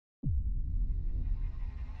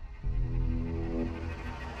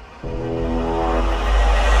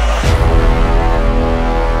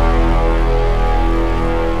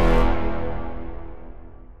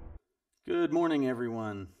Good morning,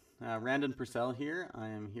 everyone. Randon Purcell here. I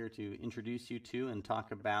am here to introduce you to and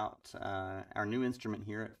talk about our new instrument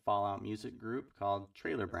here at Fallout Music Group called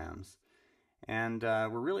Trailer Braams. And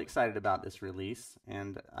we're really excited about this release,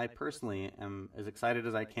 and I personally am as excited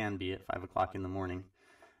as I can be at 5 o'clock in the morning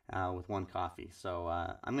with one coffee. So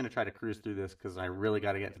I'm going to try to cruise through this because I really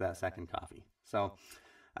got to get to that second coffee. So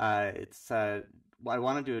I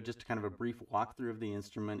want to do just kind of a brief walkthrough of the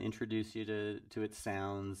instrument, introduce you to its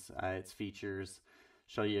sounds, its features,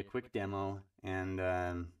 show you a quick demo, and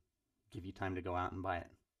give you time to go out and buy it.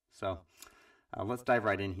 So let's dive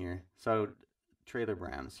right in here. So Trailer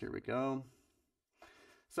Braams, here we go.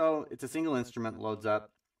 So it's a single instrument, loads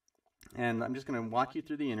up, and I'm just going to walk you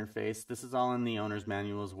through the interface. This is all in the owner's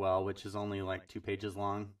manual as well, which is only like 2 pages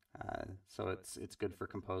long. So it's good for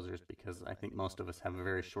composers because I think most of us have a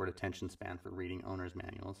very short attention span for reading owner's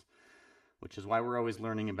manuals, which is why we're always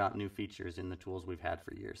learning about new features in the tools we've had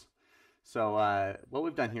for years. So what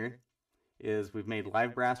we've done here is we've made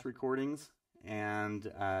live brass recordings and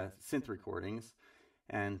synth recordings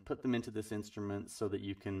and put them into this instrument so that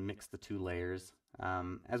you can mix the 2 layers.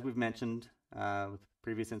 As we've mentioned with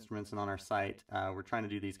previous instruments and on our site, we're trying to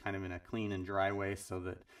do these kind of in a clean and dry way so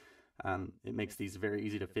that it makes these very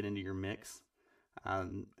easy to fit into your mix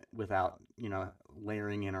without,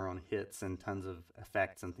 layering in our own hits and tons of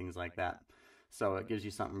effects and things like that. So it gives you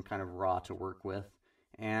something kind of raw to work with.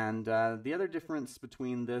 And the other difference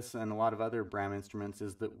between this and a lot of other Braam instruments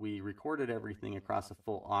is that we recorded everything across a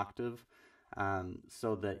full octave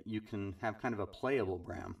so that you can have kind of a playable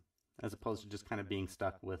Braam as opposed to just kind of being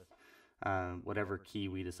stuck with whatever key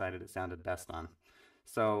we decided it sounded best on.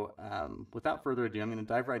 So without further ado, I'm going to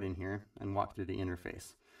dive right in here and walk through the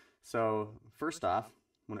interface. So first off,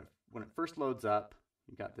 when it first loads up,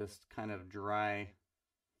 you've got this kind of dry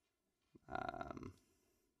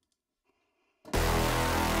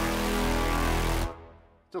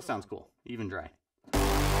still sounds cool, even dry.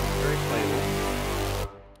 Very playable.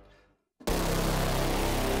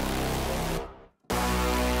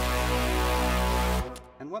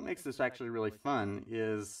 And what makes this actually really fun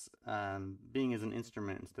is being as an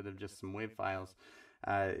instrument instead of just some WAV files,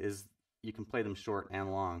 is you can play them short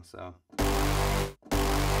and long. So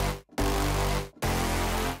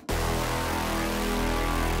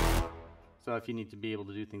if you need to be able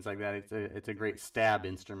to do things like that, it's a great stab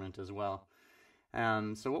instrument as well.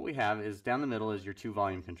 So what we have is down the middle is your 2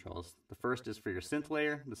 volume controls. The first is for your synth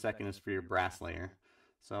layer, the second is for your brass layer.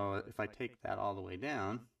 So if I take that all the way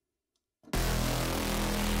down,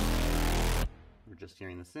 we're just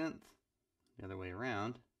hearing the synth. The other way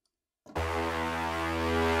around,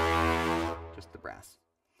 just the brass.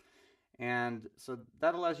 And so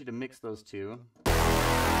that allows you to mix those 2. On top of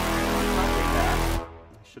that,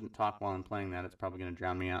 I shouldn't talk while I'm playing that, it's probably going to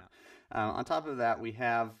drown me out. On top of that, we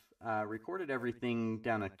have recorded everything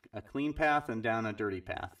down a clean path and down a dirty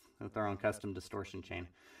path with our own custom distortion chain.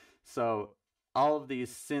 So all of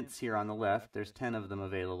these synths here on the left, there's 10 of them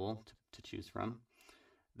available to choose from.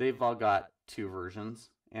 They've all got 2 versions,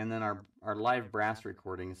 and then our live brass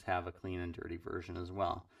recordings have a clean and dirty version as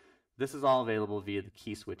well. This is all available via the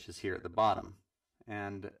key switches here at the bottom,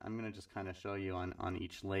 and I'm going to just kind of show you on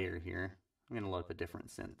each layer here. I'm going to load up a different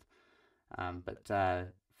synth, but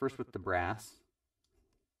first with the brass.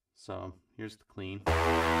 So here's the clean,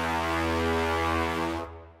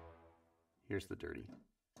 here's the dirty.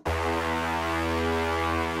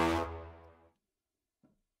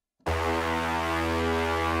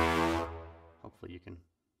 Hopefully you can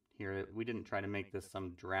hear it. We didn't try to make this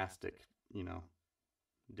some drastic,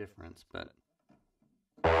 difference, but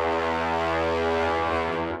dirty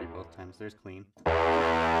both times. There's clean.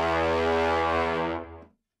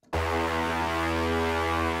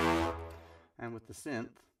 And with the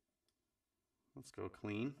synth, let's go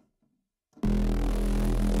clean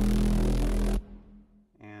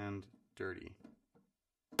and dirty.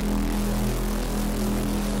 Just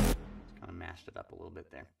kind of mashed it up a little bit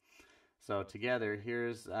there. So together,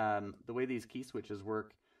 here's the way these key switches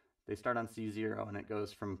work. They start on C0 and it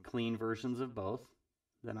goes from clean versions of both.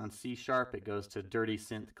 Then on C sharp it goes to dirty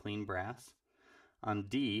synth, clean brass. On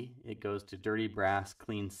D it goes to dirty brass,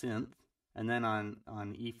 clean synth. And then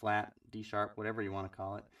on E flat, D sharp, whatever you want to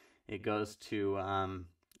call it, it goes to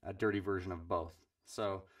a dirty version of both.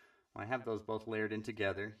 So when I have those both layered in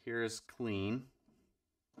together, here's clean.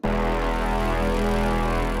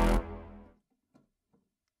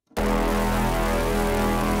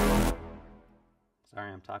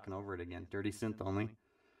 Sorry, I'm talking over it again. Dirty synth only.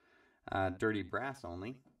 Dirty brass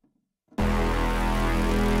only.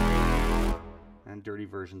 And dirty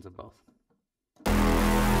versions of both.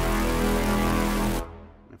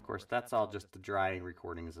 And of course, that's all just the dry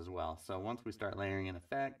recordings as well. So once we start layering in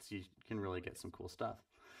effects, you can really get some cool stuff.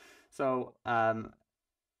 So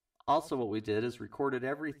also what we did is recorded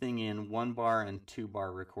everything in 1-bar and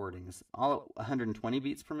 2-bar recordings, all at 120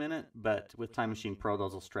 beats per minute, but with Time Machine Pro,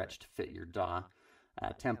 those will stretch to fit your DAW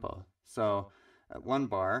tempo. So at 1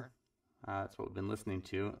 bar, that's what we've been listening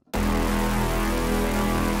to.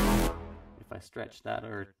 If I stretch that,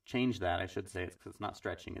 or change that, I should say, because it's not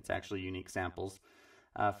stretching, it's actually unique samples.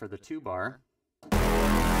 For the 2-bar,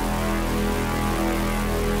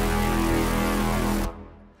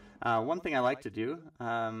 one thing I like to do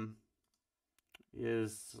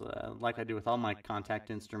is, like I do with all my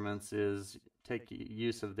contact instruments, is take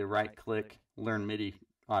use of the right-click Learn MIDI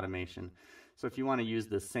automation. So if you want to use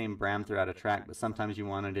the same Braam throughout a track, but sometimes you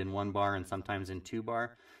want it in 1-bar and sometimes in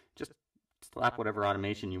 2-bar, just slap whatever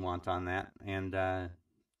automation you want on that, and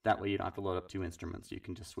that way you don't have to load up 2 instruments. You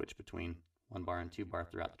can just switch between 1-bar and 2-bar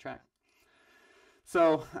throughout the track.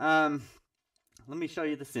 So let me show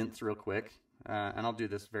you the synths real quick, and I'll do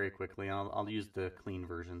this very quickly. I'll use the clean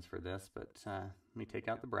versions for this, but let me take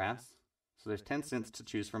out the brass. So there's 10 synths to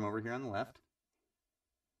choose from over here on the left.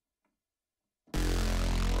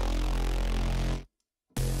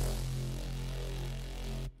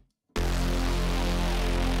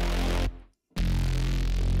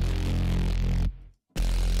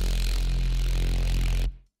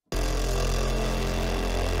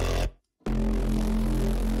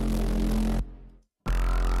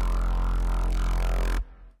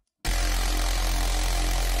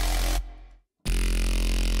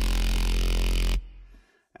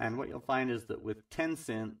 And what you'll find is that with 10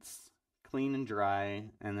 synths, clean and dry,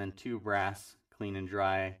 and then 2 brass, clean and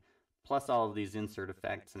dry, plus all of these insert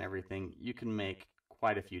effects and everything, you can make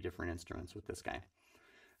quite a few different instruments with this guy.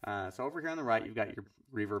 So over here on the right, you've got your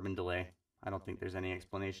reverb and delay. I don't think there's any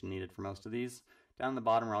explanation needed for most of these. Down the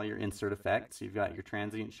bottom are all your insert effects. You've got your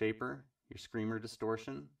transient shaper, your screamer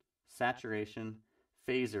distortion, saturation,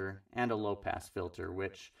 phaser, and a low-pass filter,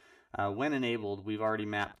 which when enabled, we've already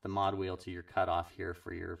mapped the mod wheel to your cutoff here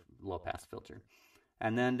for your low-pass filter.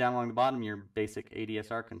 And then down along the bottom, your basic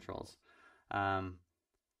ADSR controls.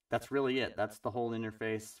 That's really it. That's the whole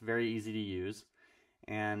interface. Very easy to use.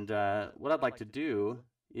 And what I'd like to do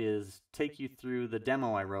is take you through the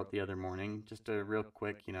demo I wrote the other morning, just a real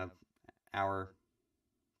quick, hour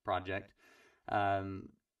project.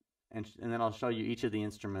 And then I'll show you each of the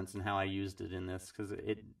instruments and how I used it in this, because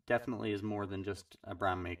it definitely is more than just a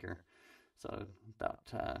Braam maker. So without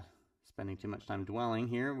spending too much time dwelling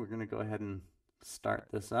here, we're going to go ahead and start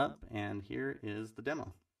this up, and here is the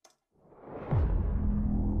demo.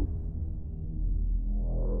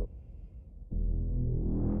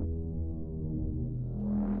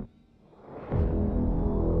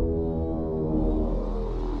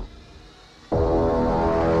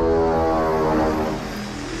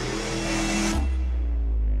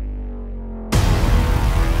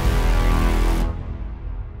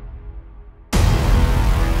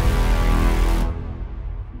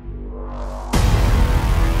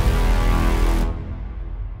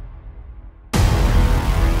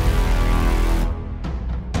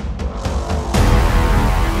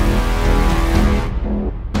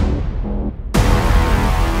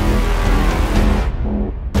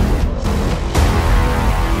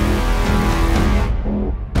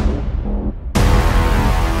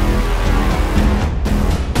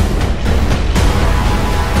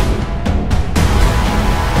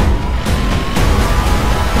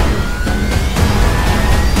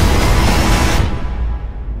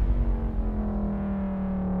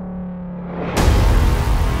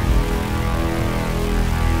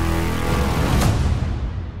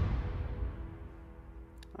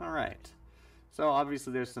 So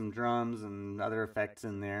obviously there's some drums and other effects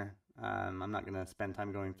in there. I'm not going to spend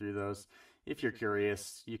time going through those. If you're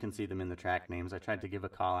curious, you can see them in the track names. I tried to give a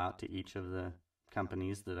call out to each of the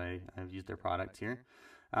companies that I've used their products here.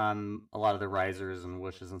 A lot of the risers and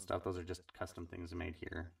whooshes and stuff, those are just custom things made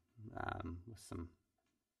here with some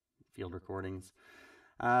field recordings.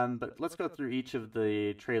 But let's go through each of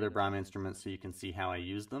the trailer Braam instruments so you can see how I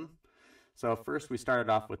use them. So first we started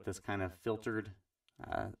off with this kind of filtered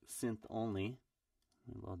synth only.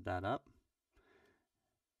 Let me load that up.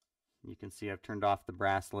 You can see I've turned off the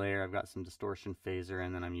brass layer, I've got some distortion phaser,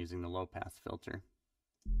 and then I'm using the low pass filter.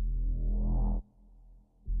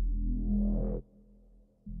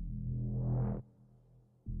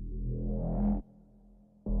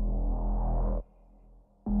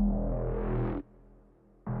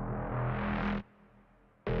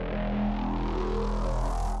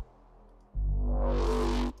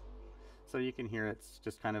 So you can hear it's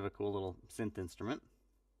just kind of a cool little synth instrument.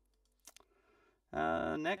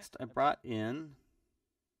 Next, I brought in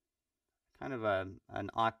kind of an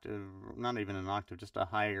octave, not even an octave, just a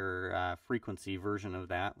higher frequency version of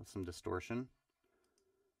that with some distortion.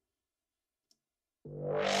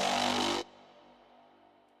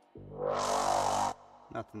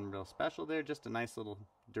 Nothing real special there, just a nice little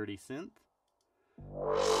dirty synth.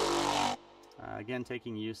 Again,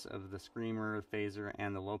 taking use of the screamer, phaser,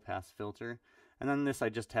 and the low-pass filter. And then this, I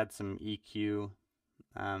just had some EQ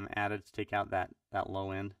added to take out that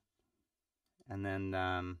low end. And then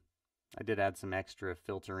I did add some extra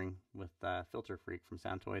filtering with Filter Freak from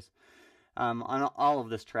Soundtoys. On all of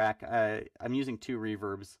this track, I'm using 2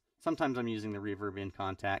 reverbs. Sometimes I'm using the reverb in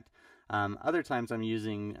Contact. Other times I'm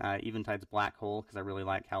using Eventide's Black Hole because I really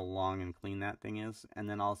like how long and clean that thing is. And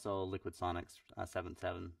then also Liquid Sonic's Seventh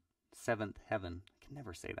Heaven, I can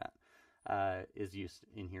never say that, is used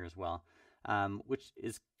in here as well. Which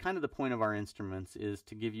is kind of the point of our instruments, is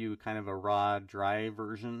to give you kind of a raw, dry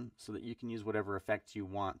version so that you can use whatever effects you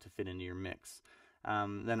want to fit into your mix.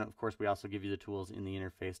 Then, of course, we also give you the tools in the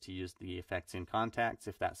interface to use the effects in Contacts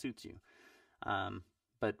if that suits you.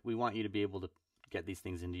 But we want you to be able to get these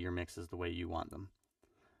things into your mixes the way you want them.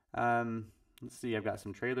 Let's see, I've got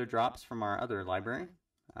some trailer drops from our other library.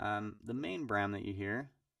 The main Braam that you hear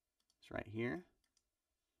is right here.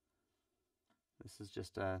 This is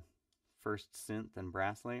just a first synth and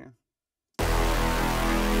brass layer.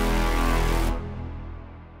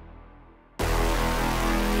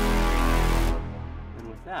 And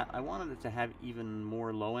with that, I wanted it to have even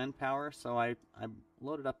more low-end power, so I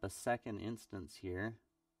loaded up a second instance here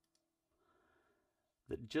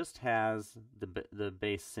that just has the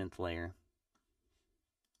bass synth layer.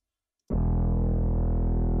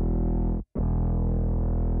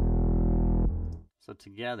 So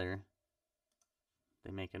together,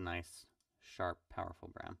 they make a nice, sharp, powerful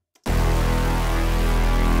Braam.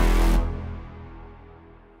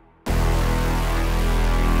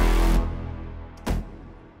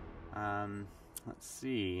 Let's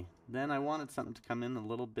see. Then I wanted something to come in a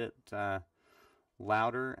little bit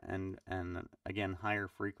louder and again higher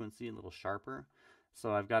frequency, a little sharper.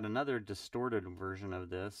 So I've got another distorted version of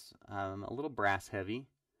this, a little brass heavy,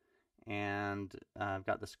 and I've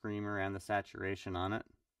got the screamer and the saturation on it.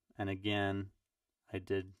 And again, I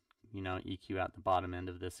did, EQ out the bottom end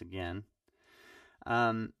of this again.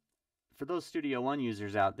 For those Studio One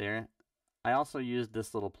users out there, I also used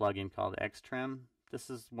this little plugin called Xtrem. This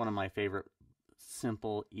is one of my favorite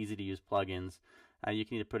simple, easy to use plugins. You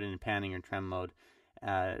can either put it in panning or trem mode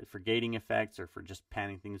for gating effects or for just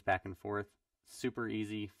panning things back and forth. Super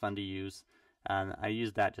easy, fun to use. I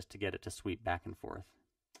used that just to get it to sweep back and forth.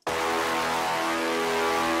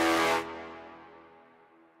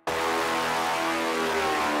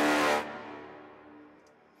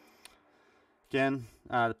 Again,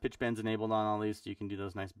 the pitch bend's enabled on all these, so you can do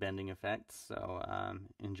those nice bending effects, so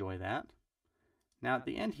enjoy that. Now at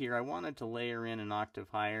the end here, I wanted to layer in an octave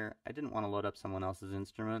higher. I didn't want to load up someone else's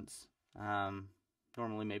instruments.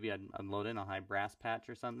 Normally maybe I'd load in a high brass patch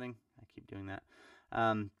or something. I keep doing that.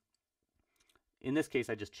 In this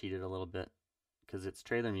case, I just cheated a little bit because it's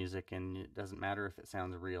trailer music and it doesn't matter if it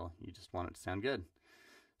sounds real. You just want it to sound good.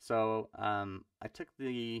 So I took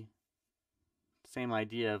the same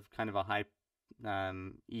idea of kind of a high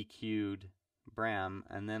EQ'd Braam,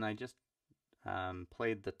 and then I just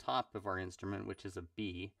played the top of our instrument, which is a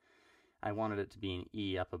B. I wanted it to be an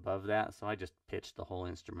E up above that, so I just pitched the whole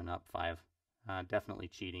instrument up 5. Definitely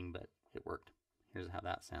cheating, but it worked. Here's how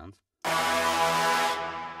that sounds.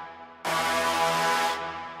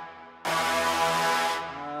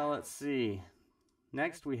 Let's see.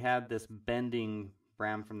 Next we had this bending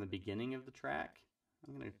Braam from the beginning of the track.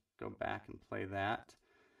 I'm going to go back and play that.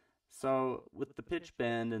 So with the pitch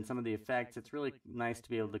bend and some of the effects, it's really nice to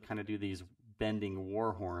be able to kind of do these bending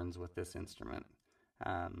war horns with this instrument.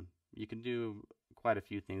 You can do quite a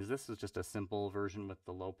few things. This is just a simple version with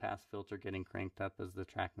the low pass filter getting cranked up as the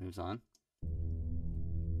track moves on.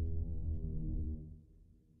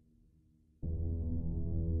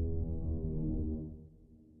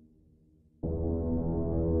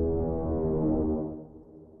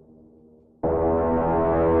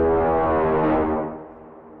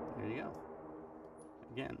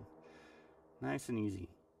 Again, nice and easy.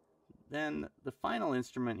 Then the final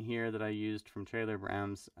instrument here that I used from Trailer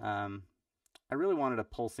Braams, I really wanted a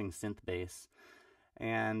pulsing synth bass.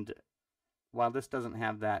 And while this doesn't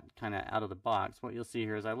have that kind of out of the box, what you'll see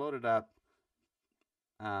here is I loaded up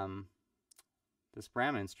this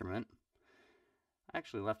Braam instrument. I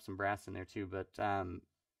actually left some brass in there too, but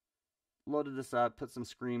loaded this up, put some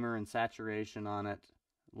screamer and saturation on it,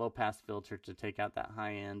 low pass filter to take out that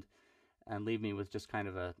high end. and leave me with just kind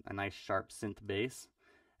of a nice sharp synth bass.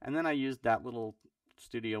 And then I used that little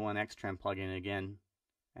Studio One X-Trem plugin again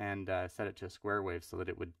and set it to a square wave so that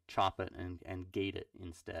it would chop it and gate it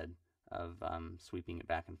instead of sweeping it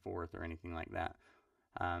back and forth or anything like that.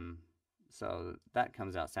 So that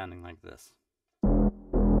comes out sounding like this.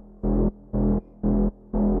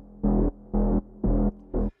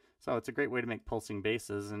 So it's a great way to make pulsing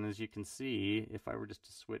basses, and as you can see, if I were just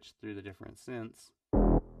to switch through the different synths,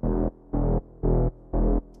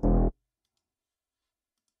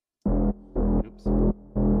 oops, I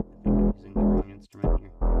think I'm using the wrong instrument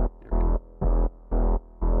here. There we go.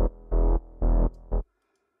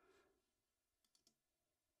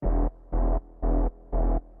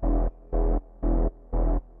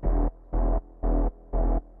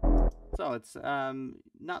 So it's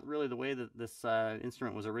not really the way that this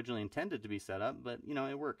instrument was originally intended to be set up, but you know,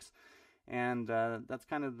 it works. And that's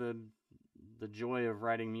kind of the joy of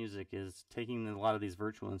writing music, is taking a lot of these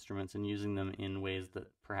virtual instruments and using them in ways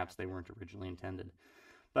that perhaps they weren't originally intended.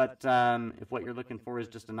 But if what you're looking for is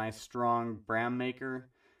just a nice strong Braam maker,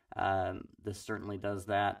 this certainly does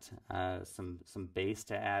that. Some bass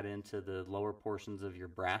to add into the lower portions of your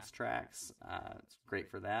brass tracks. It's great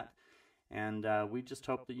for that. And we just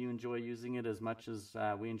hope that you enjoy using it as much as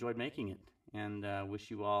we enjoyed making it, and wish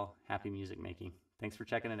you all happy music making. Thanks for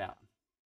checking it out.